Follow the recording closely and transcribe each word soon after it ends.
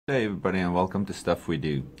Hey everybody, and welcome to Stuff We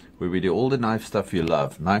Do, where we do all the knife stuff you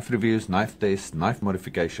love. Knife reviews, knife tests, knife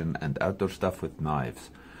modification and outdoor stuff with knives.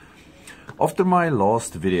 After my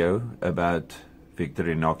last video about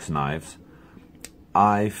Victorinox knives,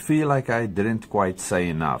 I feel like I didn't quite say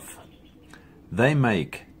enough. They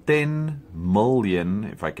make 10 million,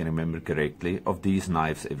 if I can remember correctly, of these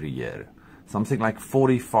knives every year. Something like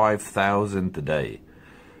 45,000 a day.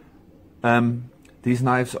 These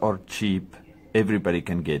knives are cheap. Everybody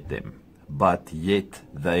can get them, but yet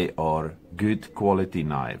they are good quality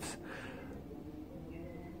knives.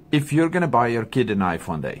 If you're going to buy your kid a knife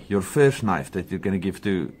one day, your first knife that you're going to give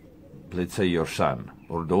to, let's say, your son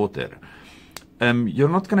or daughter, you're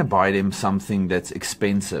not going to buy them something that's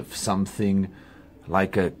expensive, something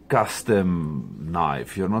like a custom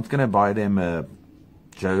knife. You're not going to buy them a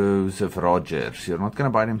Joseph Rogers. You're not going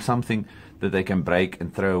to buy them something that they can break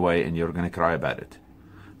and throw away and you're going to cry about it.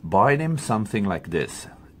 Buy them something like this.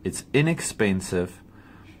 It's inexpensive.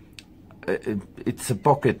 It's a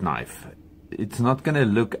pocket knife. It's not going to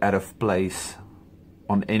look out of place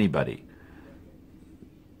on anybody.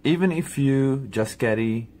 Even if you just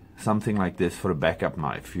carry something like this for a backup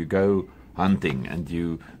knife, you go hunting and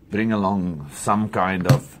you bring along some kind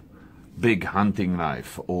of big hunting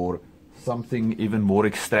knife or something even more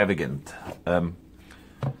extravagant.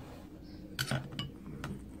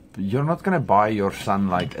 You're not going to buy your son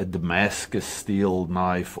like a Damascus steel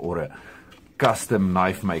knife or a custom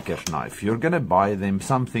knife maker's knife. You're going to buy them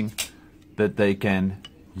something that they can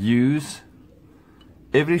use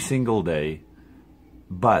every single day.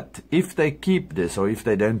 But if they keep this, or if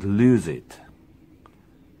they don't lose it,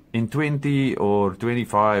 in 20 or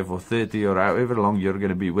 25 or 30 or however long you're going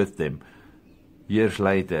to be with them, years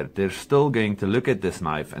later, they're still going to look at this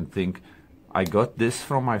knife and think, I got this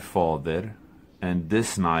from my father, and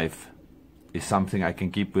this knife is something I can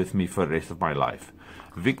keep with me for the rest of my life.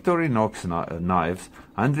 Victorinox knives,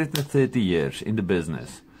 130 years in the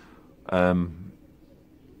business.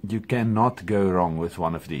 You cannot go wrong with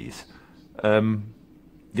one of these.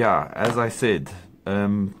 Yeah, as I said,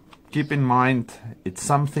 keep in mind, it's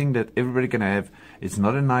something that everybody can have. It's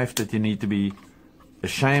not a knife that you need to be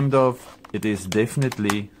ashamed of. It is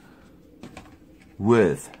definitely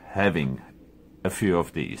worth having a few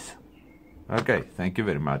of these. Okay, thank you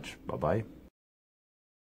very much. Bye-bye.